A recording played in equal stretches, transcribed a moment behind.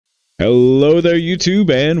Hello there YouTube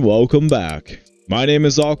and welcome back. My name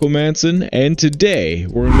is Aquamanson and today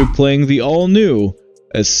we're going to be playing the all-new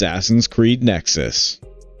Assassin's Creed Nexus.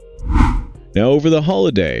 Now over the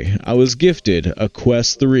holiday I was gifted a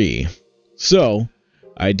Quest 3, so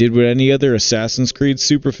I did what any other Assassin's Creed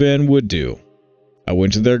superfan would do. I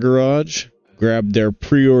went to their garage, grabbed their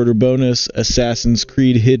pre-order bonus Assassin's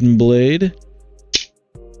Creed Hidden Blade,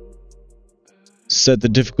 set the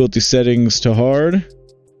difficulty settings to hard,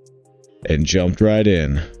 and jumped right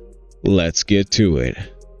in. Let's get to it.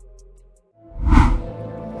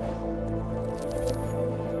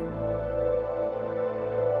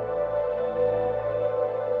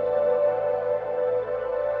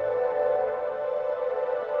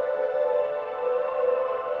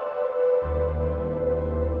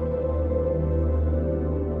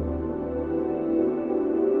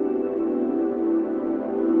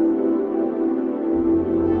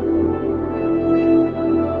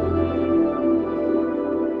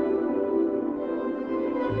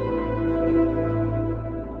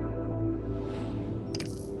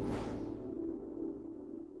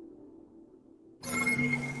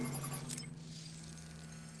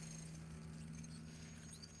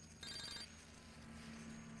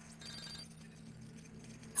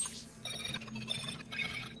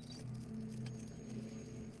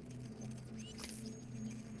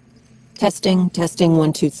 Testing,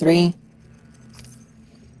 1, 2, 3.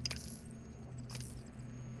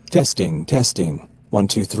 Testing, 1,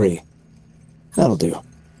 2, 3. That'll do.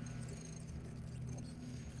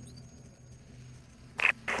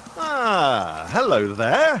 Hello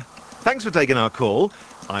there. Thanks for taking our call.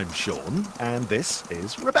 I'm Sean, and this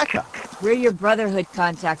is Rebecca. We're your Brotherhood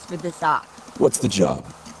contacts for this op. What's the job?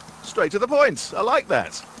 Straight to the point. I like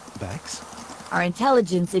that. Bex? Our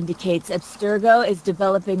intelligence indicates Abstergo is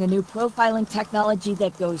developing a new profiling technology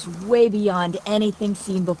that goes way beyond anything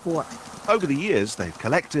seen before. Over the years, they've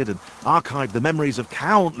collected and archived the memories of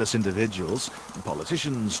countless individuals,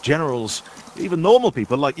 politicians, generals, even normal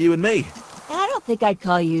people like you and me. I don't think I'd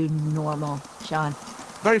call you normal, Sean.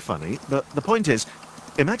 Very funny, but the point is,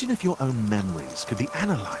 imagine if your own memories could be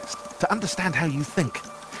analyzed to understand how you think,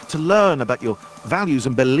 to learn about your values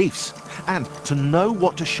and beliefs, and to know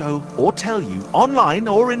what to show or tell you online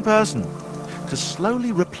or in person, to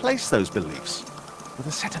slowly replace those beliefs with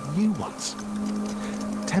a set of new ones.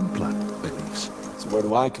 Templar beliefs. So where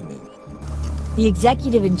do I come in? The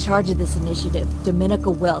executive in charge of this initiative,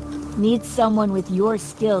 Dominica Wilk, needs someone with your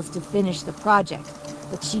skills to finish the project,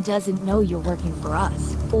 but she doesn't know you're working for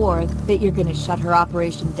us, or that you're gonna shut her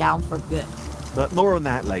operation down for good. But more on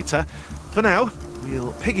that later. For now,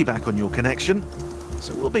 we'll piggyback on your connection,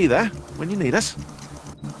 so we'll be there when you need us.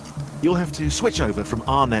 You'll have to switch over from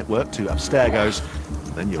our network to Abstergo's,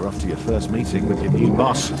 then you're off to your first meeting with your new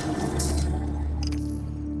boss.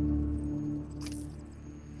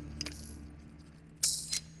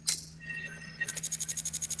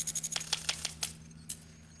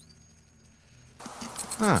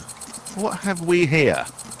 What have we here?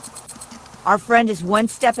 Our friend is one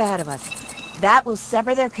step ahead of us. That will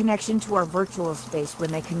sever their connection to our virtual space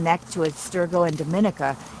when they connect to Abstergo and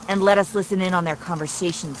Dominica, and let us listen in on their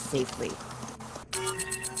conversations safely.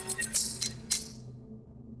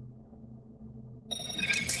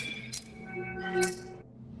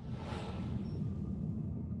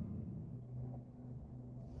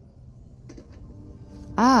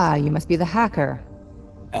 Ah, you must be the hacker.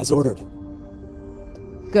 As ordered.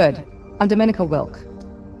 Good. I'm Dominica Wilk.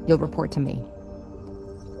 You'll report to me.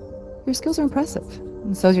 Your skills are impressive,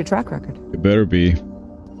 and so's your track record. It better be.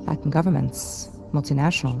 Hacking governments,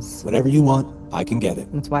 multinationals. Whatever you want, I can get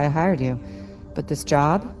it. That's why I hired you. But this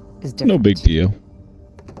job is different. No big deal.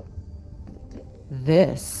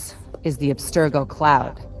 This is the Abstergo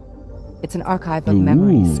Cloud. It's an archive of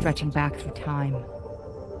memories stretching back through time.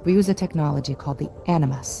 We use a technology called the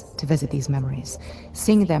Animus to visit these memories,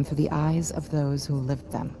 seeing them through the eyes of those who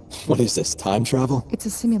lived them. What is this, time travel? It's a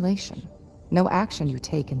simulation. No action you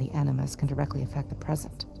take in the Animus can directly affect the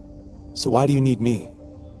present. So why do you need me?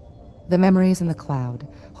 The memories in the cloud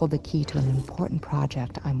hold the key to an important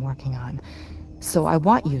project I'm working on. So I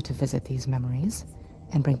want you to visit these memories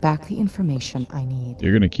and bring back the information I need.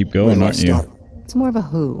 You're gonna keep going, aren't you? It's more of a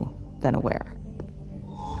who than a where.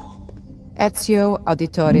 Ezio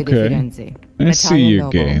Auditore di Firenze. I see Italian your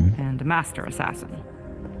noble game. and master assassin.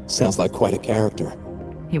 Sounds like quite a character.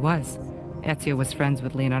 He was. Ezio was friends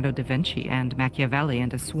with Leonardo da Vinci and Machiavelli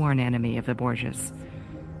and a sworn enemy of the Borgias.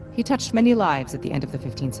 He touched many lives at the end of the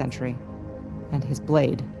 15th century, and his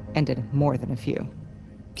blade ended more than a few.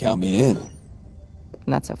 Count me in.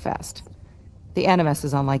 Not so fast. The Animus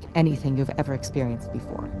is unlike anything you've ever experienced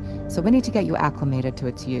before, so we need to get you acclimated to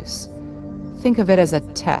its use. Think of it as a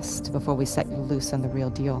test before we set you loose on the real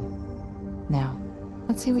deal. Now,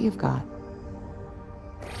 let's see what you've got.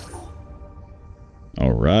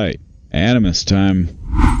 Alright, Animus time.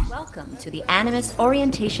 Welcome to the Animus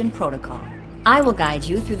Orientation Protocol. I will guide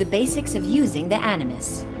you through the basics of using the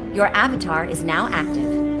Animus. Your avatar is now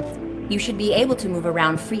active. You should be able to move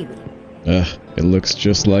around freely. It looks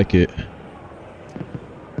just like it.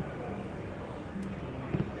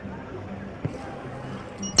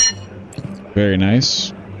 Very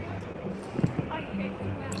nice.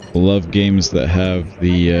 Love games that have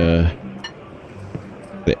the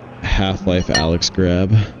Half-Life Alex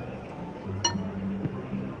grab.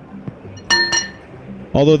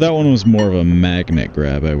 Although that one was more of a magnet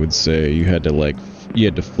grab, I would say. You had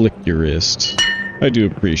to flick your wrist. I do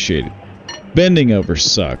appreciate it. Bending over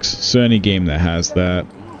sucks, so any game that has that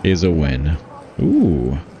is a win.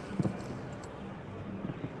 Ooh.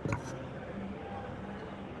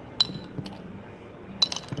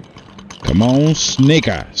 Come on, Snake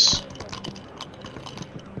Eyes.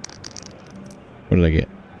 What did I get?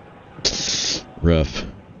 Rough.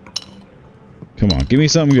 Come on, give me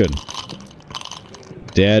something good.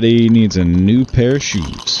 Daddy needs a new pair of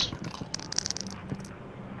shoes.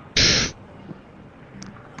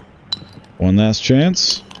 One last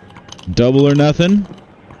chance. Double or nothing.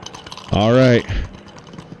 Alright.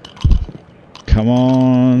 Come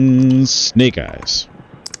on, Snake Eyes.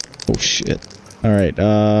 Oh shit. Alright,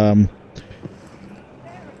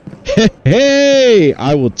 Hey!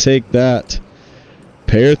 I will take that.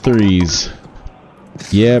 Pair of threes.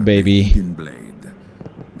 Yeah, baby. Hidden blade,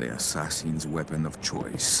 the assassin's weapon of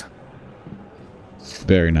choice.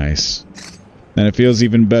 Very nice. And it feels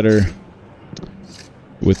even better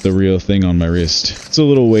with the real thing on my wrist. It's a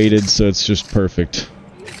little weighted, so it's just perfect.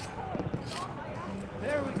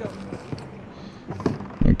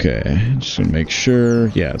 Okay, just gonna make sure.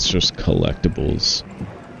 Yeah, it's just collectibles.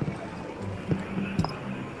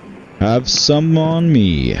 Have some on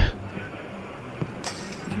me. Would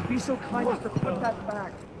you be so kind as to put that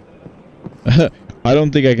back? I don't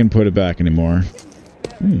think I can put it back anymore.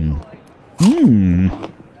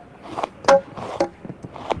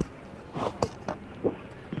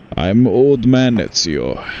 I'm old man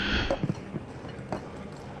Ezio.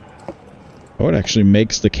 Oh, it actually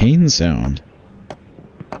makes the cane sound.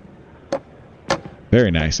 Very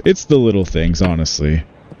nice. It's the little things, honestly.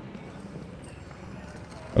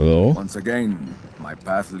 Hello? Once again, my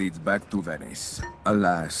path leads back to Venice.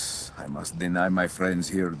 Alas, I must deny my friends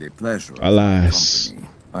here the pleasure of Alas. company.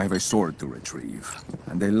 I have a sword to retrieve,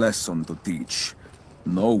 and a lesson to teach.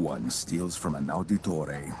 No one steals from an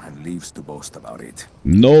Auditore and leaves to boast about it.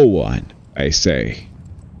 No one, I say.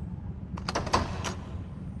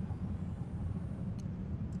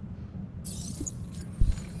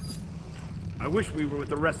 I wish we were with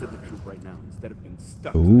the rest of the troop right now, instead of being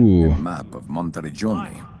stuck. Ooh. Map of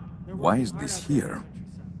Monteregione. Why is this here?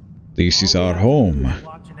 This is our home.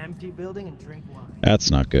 Watch an empty building and drink wine.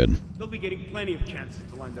 That's not good. They'll be getting plenty of chances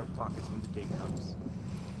to line their pockets when the day comes.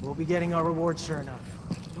 We'll be getting our reward, sure enough.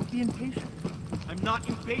 Don't be impatient. I'm not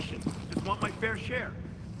impatient. Just want my fair share.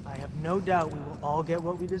 I have no doubt we will all get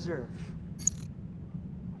what we deserve.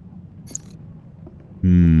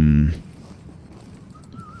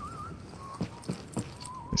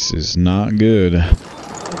 This is not good.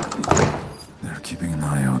 They're keeping an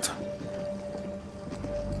eye out.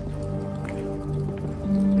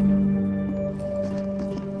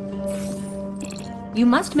 You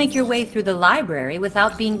must make your way through the library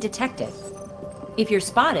without being detected. If you're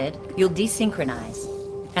spotted, you'll desynchronize,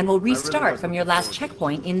 and will restart from your last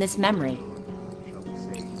checkpoint in this memory. Shall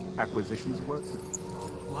we say acquisitions work?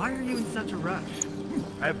 Why are you in such a rush?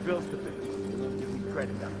 I have bills to pay. Give me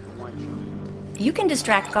credit after the wine shop. You can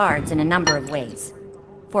distract guards in a number of ways.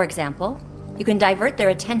 For example, you can divert their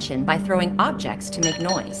attention by throwing objects to make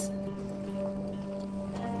noise.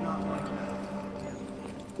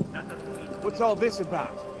 What's all this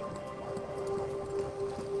about?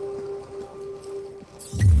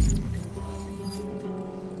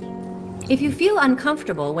 If you feel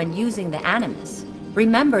uncomfortable when using the Animus,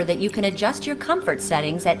 remember that you can adjust your comfort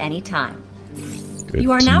settings at any time. Good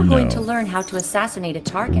You are to now going know. to learn how to assassinate a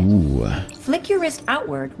target. Ooh. Flick your wrist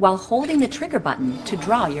outward while holding the trigger button to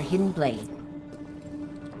draw your hidden blade.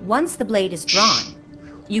 Once the blade is drawn,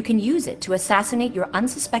 you can use it to assassinate your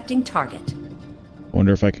unsuspecting target.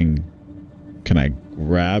 Wonder if I can... Can I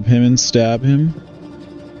grab him and stab him?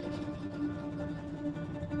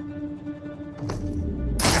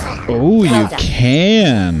 Oh, you Well done.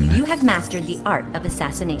 can! You have mastered the art of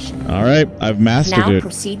assassination. Alright, I've mastered Now it.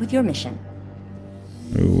 proceed with your mission.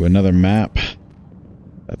 Ooh, another map.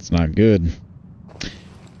 That's not good.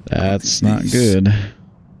 That's not good.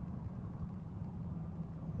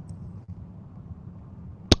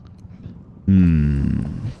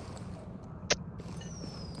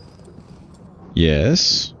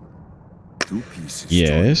 Yes. Two pieces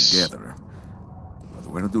Yes. joined together.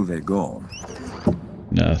 But where do they go?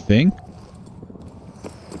 Nothing.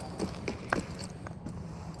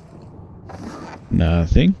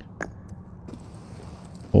 Nothing.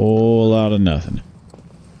 Whole lot of nothing.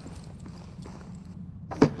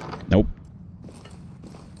 Nope.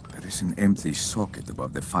 There is an empty socket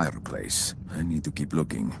above the fireplace. I need to keep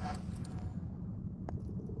looking.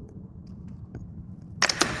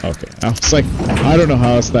 Okay. I was like, I don't know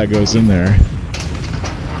how else that goes in there.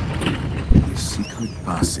 The secret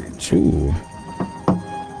passage. Ooh.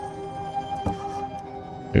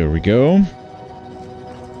 Here we go.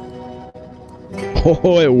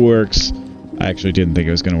 Oh, it works. I actually didn't think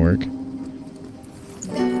it was going to work.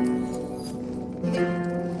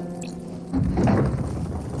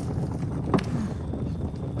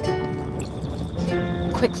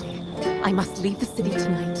 Quickly, I must leave the city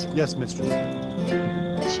tonight. Yes, mistress.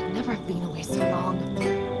 I should never have been away so long.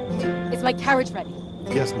 Is my carriage ready?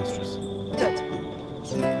 Yes, mistress. Good.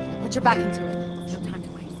 Put your back into it. No time to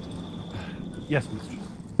waste. Yes, mistress.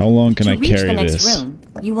 How long can I To reach carry the next this? room,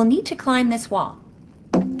 you will need to climb this wall.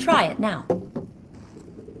 Try it now.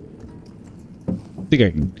 Think I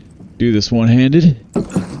can do this one-handed?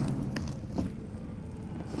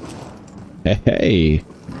 Hey.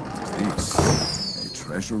 This a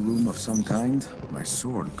treasure room of some kind? My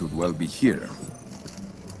sword could well be here.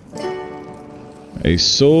 A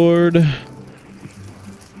sword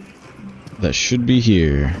that should be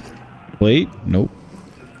here. Plate? Nope.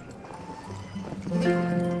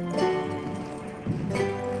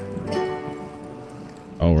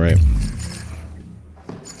 All right.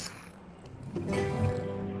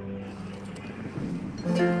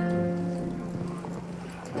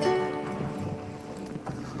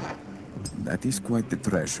 That is quite the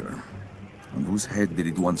treasure. On whose head did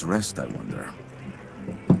it once rest, I wonder?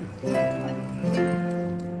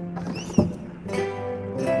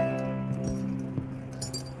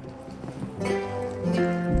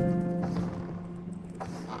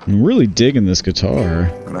 I'm really digging this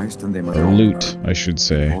guitar. Christ and the Or lute, I should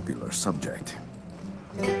say. Popular subject.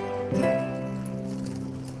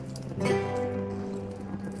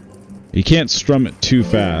 You can't strum it too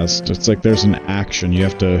fast. It's like there's an action. You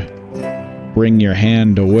have to bring your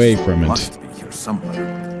hand away from it. Must be here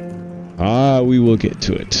somewhere. Ah, we will get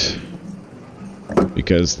to it.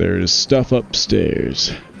 Because there's stuff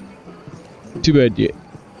upstairs. Too bad you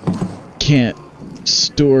can't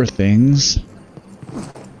store things.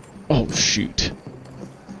 Oh, shoot.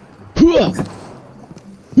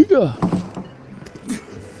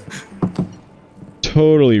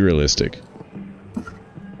 Totally realistic.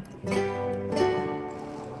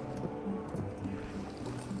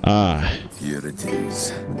 Ah. Here it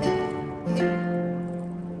is.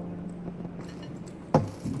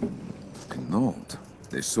 Note.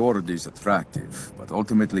 The sword is attractive, but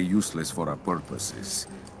ultimately useless for our purposes.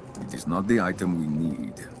 It is not the item we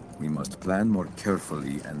need. We must plan more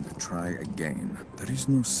carefully and try again. There is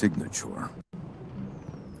no signature.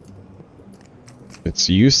 It's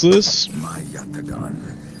useless, My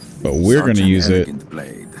yatagan. but we're gonna use it.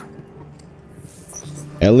 Blade.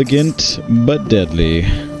 Elegant, but deadly.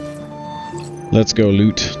 Let's go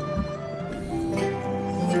loot.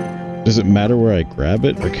 Does it matter where I grab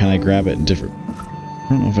it, or can I grab it in different... I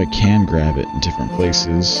don't know if I can grab it in different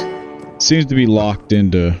places. It seems to be locked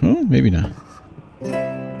into... Oh, maybe not.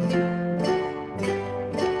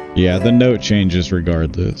 Yeah, the note changes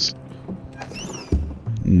regardless.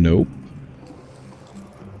 Nope.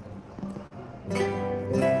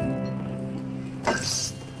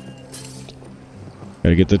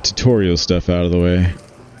 Gotta get the tutorial stuff out of the way.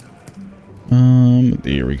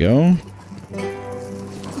 There we go.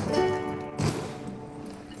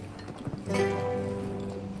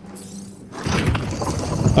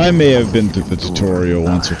 I may have been through the tutorial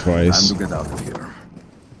once or twice. Time to get out of here.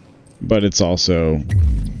 But it's also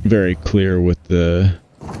very clear with the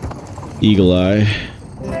eagle eye.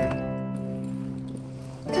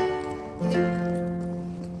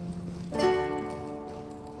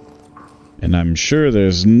 And I'm sure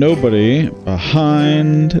there's nobody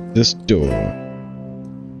behind this door.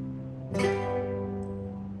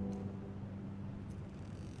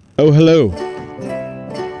 Oh, hello.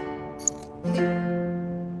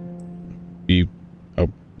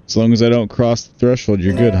 As long as I don't cross the threshold,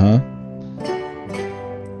 you're good, huh?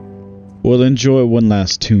 We'll enjoy one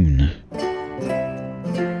last tune.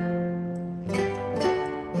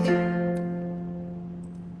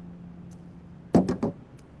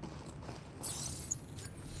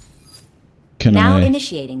 Can now I?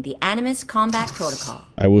 initiating the Animus Combat Protocol.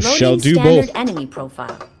 I will Loading shall do standard both. enemy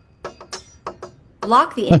profile.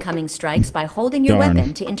 Block the incoming strikes by holding your Darn.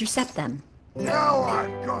 weapon to intercept them. Now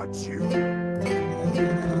I've got you.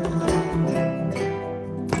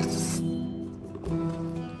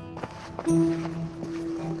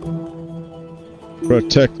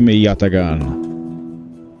 Protect me, Yatagan.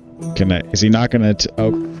 Can I? Is he not gonna?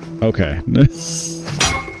 Oh, okay.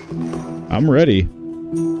 I'm ready.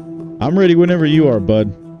 I'm ready whenever you are,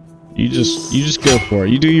 bud. You just go for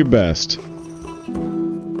it. You do your best.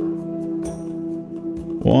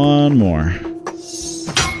 One more.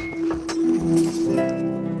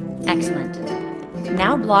 Excellent.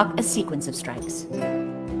 Now block a sequence of strikes.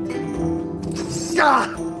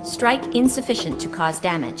 Strike insufficient to cause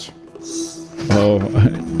damage. Oh,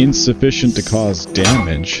 insufficient to cause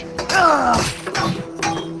damage.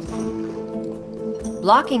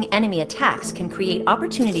 Blocking enemy attacks can create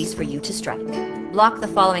opportunities for you to strike. Block the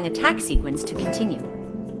following attack sequence to continue.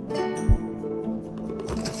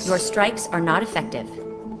 Your strikes are not effective.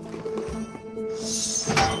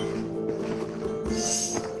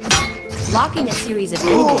 Blocking a series of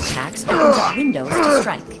enemy attacks opens up windows to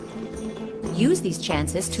strike. Use these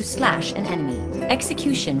chances to slash an enemy.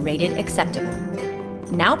 Execution rated acceptable.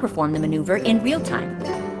 Now perform the maneuver in real time.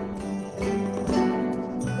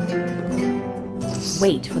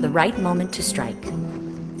 Wait for the right moment to strike.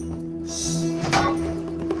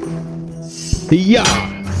 Yeah.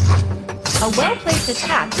 A well-placed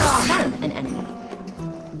attack will stun an enemy.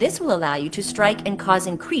 This will allow you to strike and cause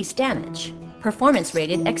increased damage. Performance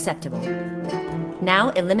rated acceptable. Now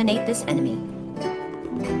eliminate this enemy.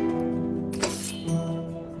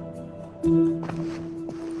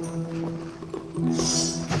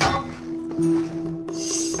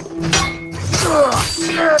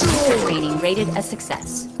 Training rated a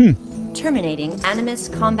success. Terminating Animus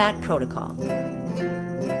Combat Protocol.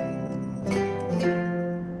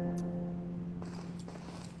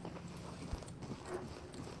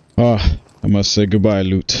 Ah, I must say goodbye,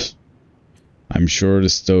 Loot. I'm sure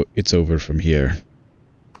it's over from here.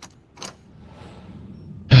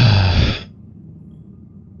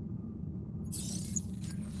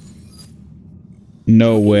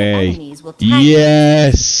 No way. Enemies will tag you,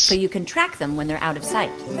 Yes! so you can track them when they're out of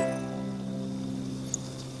sight.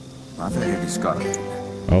 Rather heavy scarlet.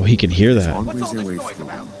 Oh, he can hear that. Always a way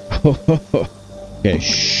through. Okay,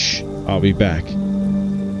 shh. I'll be back.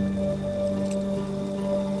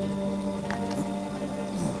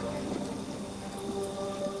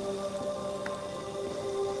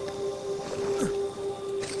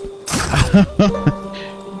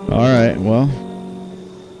 Alright, well,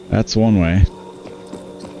 that's one way.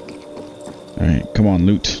 Alright, come on,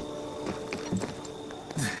 Loot.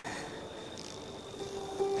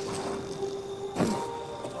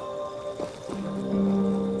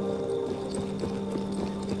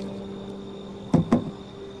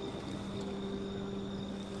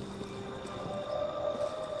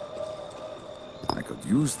 I could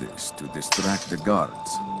use this to distract the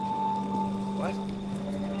guards. What?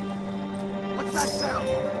 What's that sound?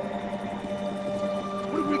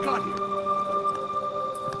 What have we got here?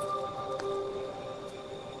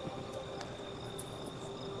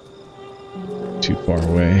 Too far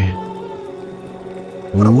away.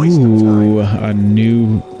 What a waste of time. Ooh, a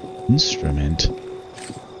new instrument.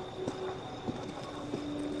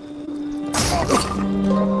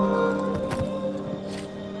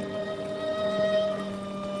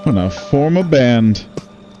 I'm gonna form a band.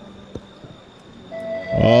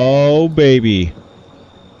 Oh, baby.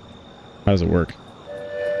 How does it work?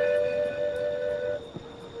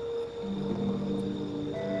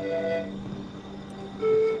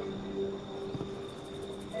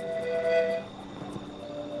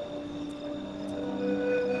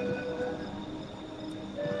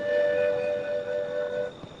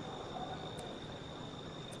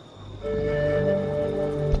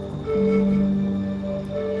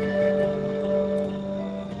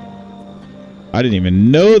 I didn't even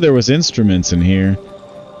know there was instruments in here.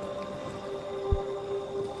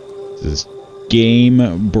 This is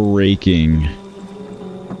game breaking.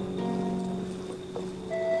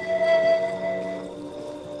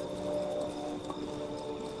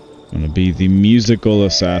 I'm gonna be the musical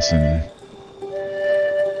assassin.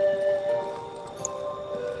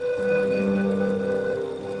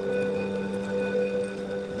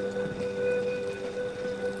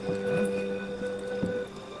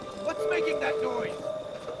 What's making that noise?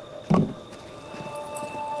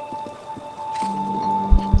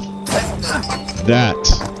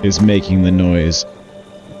 That is making the noise.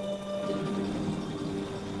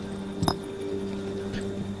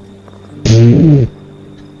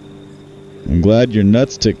 I'm glad your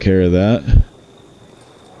nuts took care of that.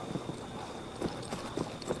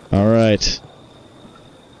 Alright.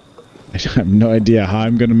 I have no idea how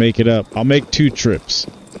I'm gonna make it up. I'll make 2 trips.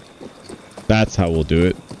 That's how we'll do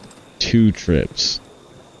it. 2 trips.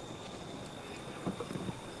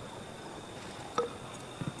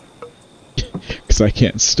 Because I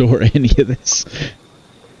can't store any of this.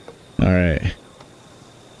 Alright.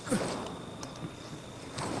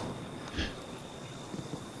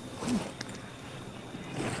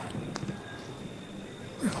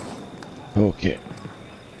 Okay.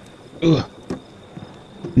 Ugh.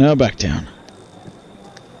 Now back down.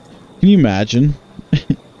 Can you imagine?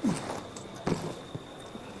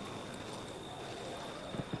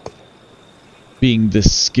 Being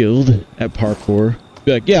this skilled at parkour.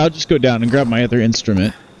 Be like, yeah, I'll just go down and grab my other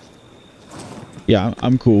instrument. Yeah,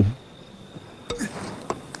 I'm cool.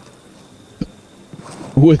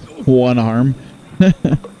 With one arm.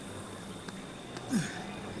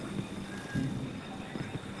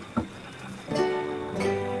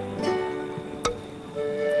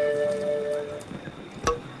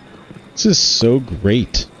 This is so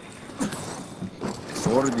great.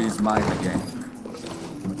 Sword is mine again,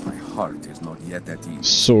 but my heart is not yet at ease.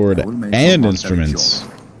 Sword and instruments.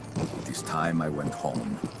 It is time I went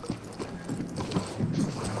home.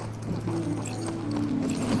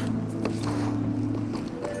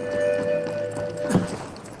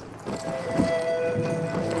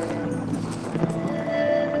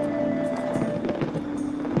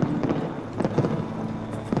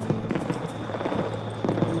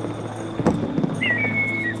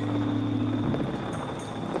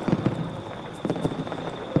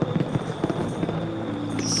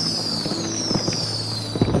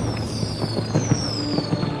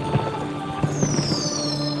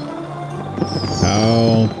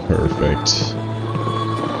 How perfect.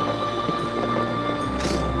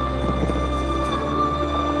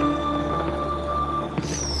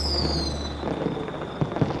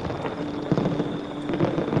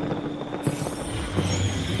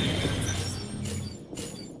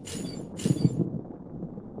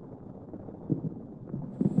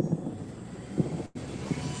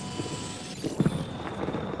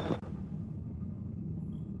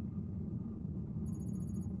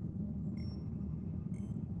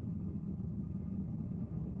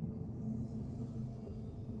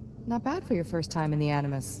 Not bad for your first time in the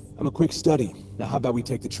Animus. I'm a quick study. Now how about we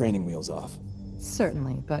take the training wheels off?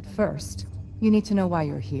 Certainly, but first, you need to know why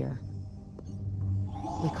you're here.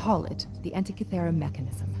 We call it the Antikythera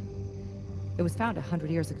mechanism. It was found 100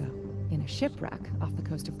 years ago, in a shipwreck off the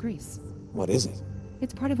coast of Greece. What is it?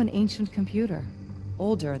 It's part of an ancient computer,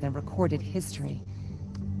 older than recorded history.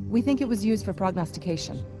 We think it was used for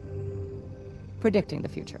prognostication, predicting the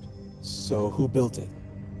future. So who built it?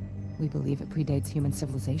 We believe it predates human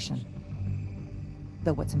civilization.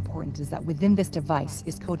 Though what's important is that within this device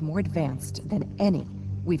is code more advanced than any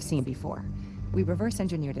we've seen before. We reverse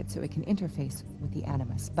engineered it so it can interface with the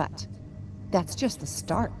Animus, but that's just the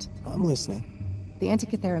start. I'm listening. The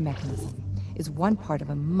Antikythera mechanism is one part of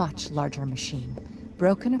a much larger machine,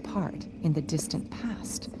 broken apart in the distant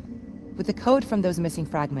past. With the code from those missing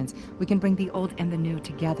fragments, we can bring the old and the new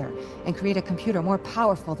together and create a computer more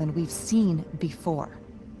powerful than we've seen before.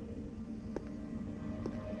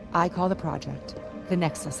 I call the project the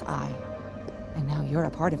Nexus Eye, and now you're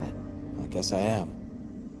a part of it. I guess I am.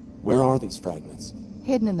 Where are these fragments?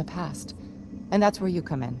 Hidden in the past, and that's where you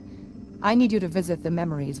come in. I need you to visit the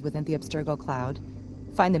memories within the Abstergo cloud,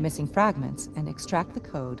 find the missing fragments, and extract the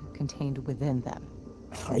code contained within them.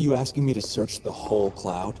 Are you asking me to search the whole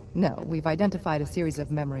cloud? No, we've identified a series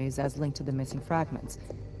of memories as linked to the missing fragments.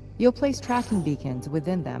 You'll place tracking beacons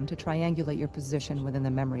within them to triangulate your position within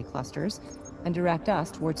the memory clusters, and direct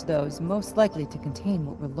us towards those most likely to contain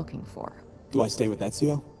what we're looking for. Do I stay with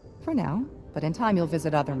Ezio? For now, but in time you'll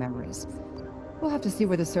visit other memories. We'll have to see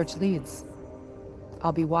where the search leads.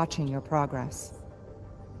 I'll be watching your progress.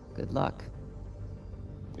 Good luck.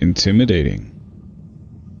 Intimidating.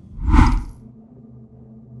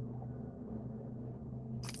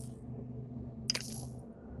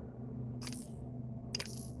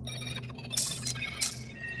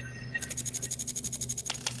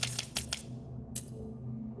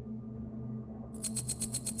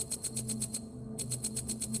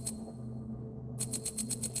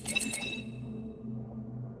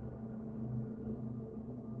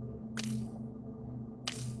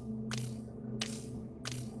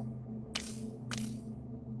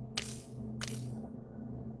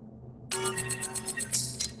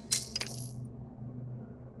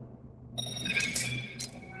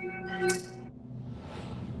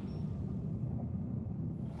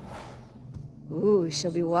 Ooh,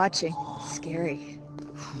 she'll be watching. Scary.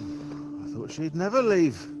 I thought she'd never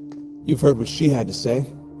leave. You've heard what she had to say.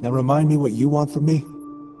 Now remind me what you want from me.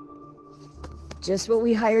 Just what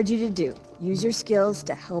we hired you to do. Use your skills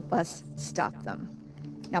to help us stop them.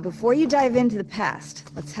 Now, before you dive into the past,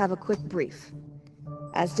 let's have a quick brief.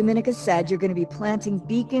 As Dominica said, you're going to be planting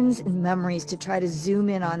beacons and memories to try to zoom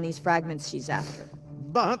in on these fragments she's after.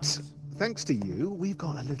 But, thanks to you, we've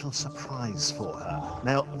got a little surprise for her.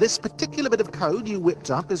 Now, this particular bit of code you whipped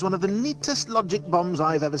up is one of the neatest logic bombs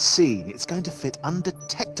I've ever seen. It's going to fit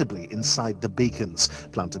undetectably inside the beacons.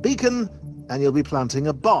 Plant a beacon, and you'll be planting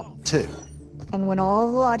a bomb, too. And when all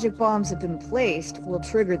the logic bombs have been placed, we'll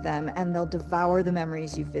trigger them, and they'll devour the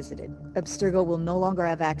memories you visited. Abstergo will no longer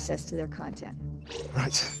have access to their content.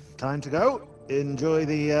 Right, time to go. Enjoy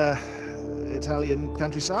the Italian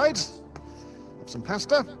countryside. Have some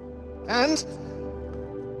pasta. And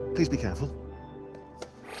please be careful.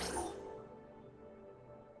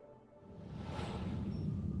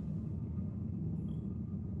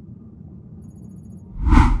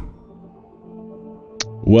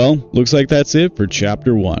 Well, looks like that's it for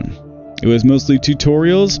Chapter 1. It was mostly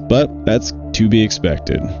tutorials, but that's to be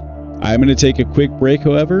expected. I'm going to take a quick break,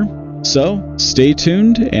 however, so stay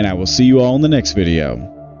tuned, and I will see you all in the next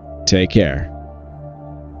video. Take care.